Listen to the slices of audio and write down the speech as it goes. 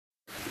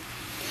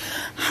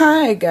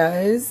Hi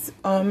guys,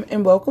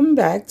 and welcome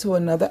back to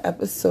another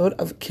episode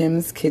of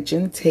Kim's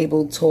Kitchen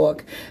Table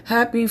Talk.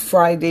 Happy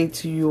Friday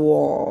to you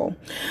all.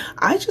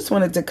 I just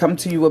wanted to come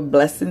to you with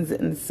blessings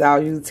and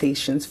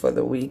salutations for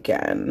the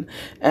weekend.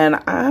 And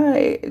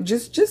I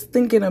just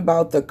thinking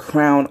about the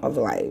crown of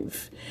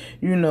life.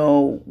 You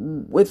know,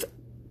 with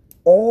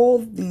all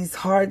these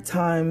hard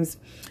times,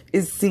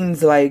 it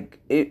seems like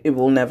it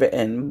will never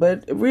end.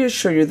 But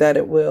reassure you that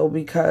it will,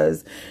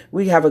 because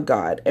we have a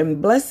God. And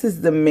blessed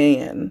is the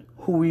man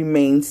who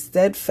remains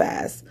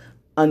steadfast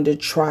under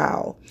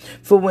trial.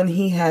 For when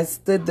he has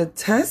stood the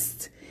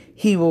test,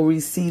 he will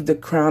receive the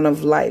crown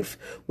of life,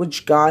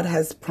 which God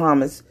has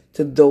promised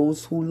to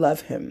those who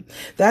love him.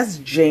 That's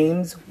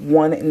James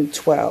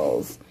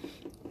 1:12.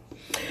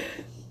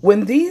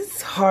 When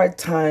these hard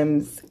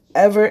times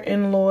ever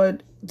end,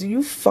 Lord, do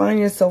you find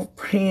yourself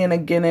praying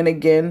again and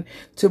again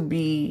to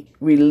be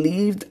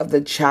relieved of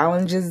the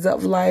challenges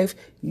of life?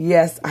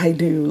 Yes, I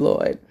do,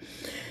 Lord.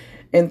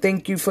 And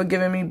thank you for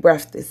giving me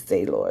breath this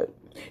day, Lord.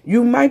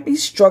 You might be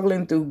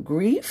struggling through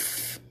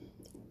grief,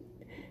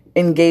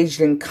 engaged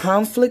in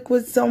conflict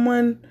with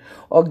someone,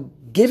 or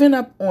giving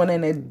up on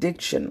an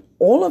addiction.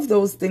 All of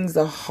those things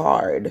are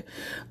hard.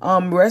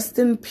 Rest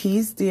in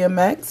peace,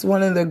 DMX,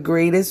 one of the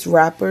greatest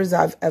rappers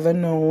I've ever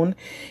known.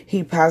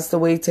 He passed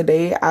away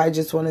today. I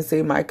just want to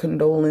say my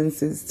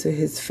condolences to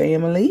his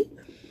family.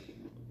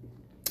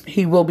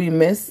 He will be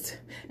missed,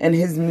 and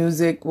his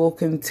music will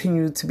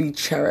continue to be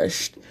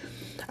cherished.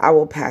 I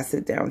will pass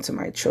it down to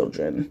my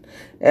children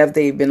if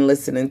they've been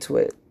listening to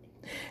it.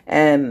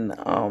 And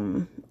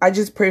I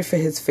just pray for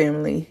his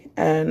family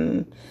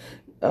and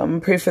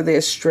pray for their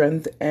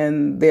strength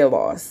and their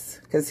loss,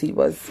 because he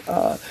was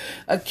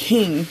a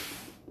king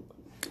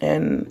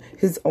in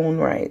his own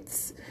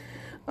rights.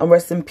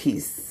 Rest in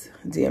peace,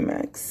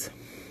 DMX.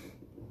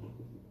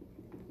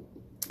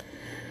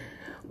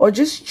 Or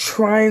just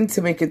trying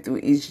to make it through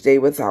each day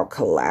without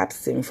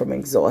collapsing from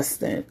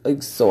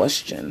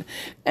exhaustion.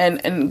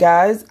 And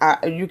guys,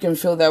 you can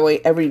feel that way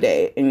every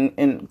day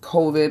in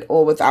COVID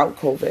or without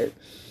COVID.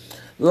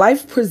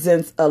 Life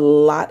presents a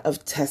lot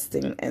of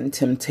testing and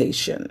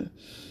temptation.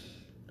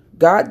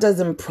 God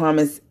doesn't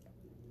promise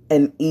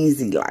an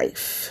easy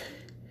life.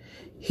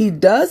 He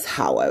does,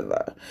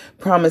 however,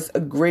 promise a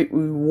great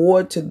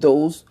reward to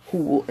those who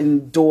will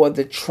endure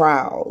the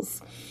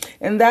trials.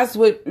 And that's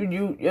what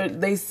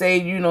they say,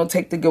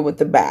 take the good with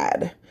the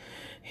bad.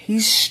 He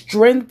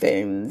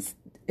strengthens.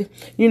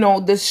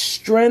 The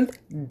strength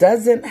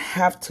doesn't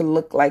have to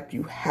look like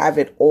you have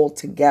it all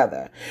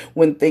together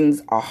when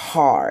things are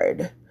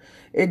hard.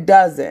 It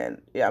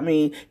doesn't. I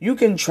mean, you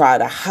can try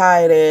to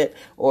hide it,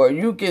 or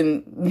you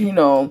can,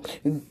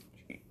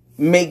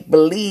 make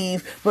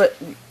believe. But,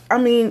 I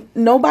mean,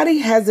 nobody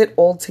has it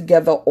all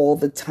together all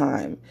the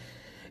time.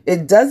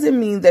 It doesn't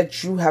mean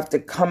that you have to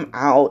come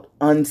out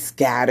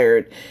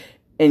unscattered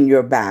in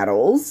your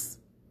battles.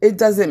 It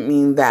doesn't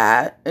mean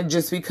that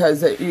just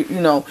because,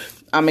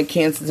 I'm a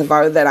cancer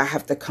survivor that I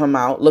have to come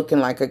out looking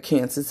like a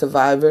cancer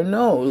survivor.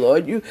 No,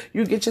 Lord, you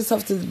get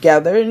yourself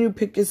together and you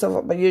pick yourself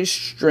up by your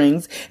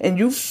strings and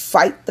you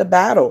fight the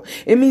battle.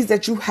 It means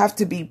that you have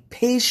to be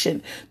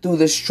patient through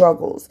the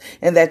struggles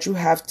and that you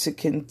have to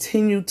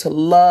continue to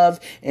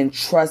love and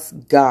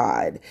trust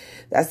God.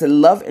 That's to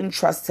love and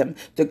trust him.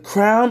 The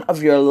crown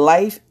of your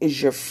life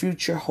is your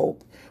future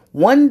hope.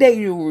 One day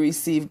you will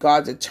receive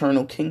God's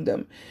eternal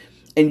kingdom,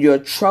 and your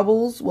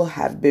troubles will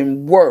have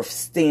been worth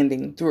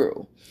standing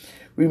through.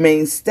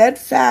 Remain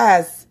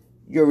steadfast.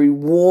 Your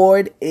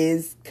reward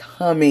is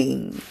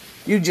coming.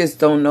 You just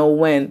don't know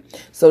when.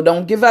 So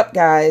don't give up,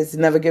 guys.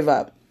 Never give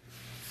up.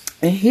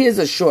 And here's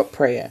a short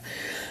prayer.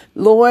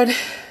 Lord,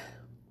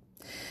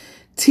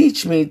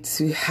 teach me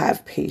to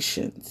have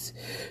patience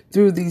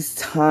through these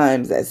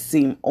times that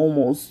seem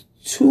almost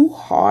too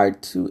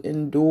hard to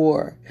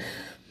endure.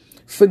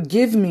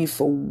 Forgive me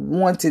for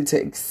wanting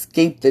to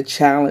escape the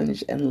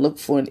challenge and look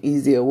for an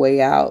easier way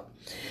out.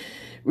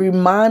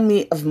 Remind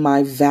me of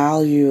my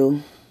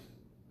value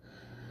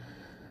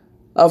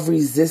of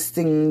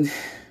resisting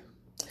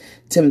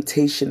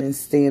temptation and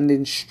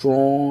standing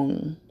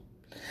strong.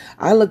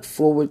 I look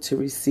forward to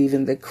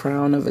receiving the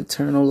crown of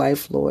eternal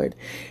life, Lord.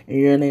 In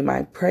your name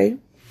I pray.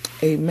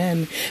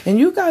 Amen. And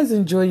you guys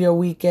enjoy your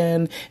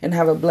weekend and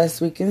have a blessed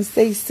weekend.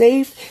 Stay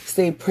safe,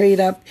 stay prayed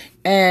up,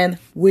 and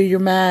wear your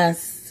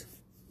mask.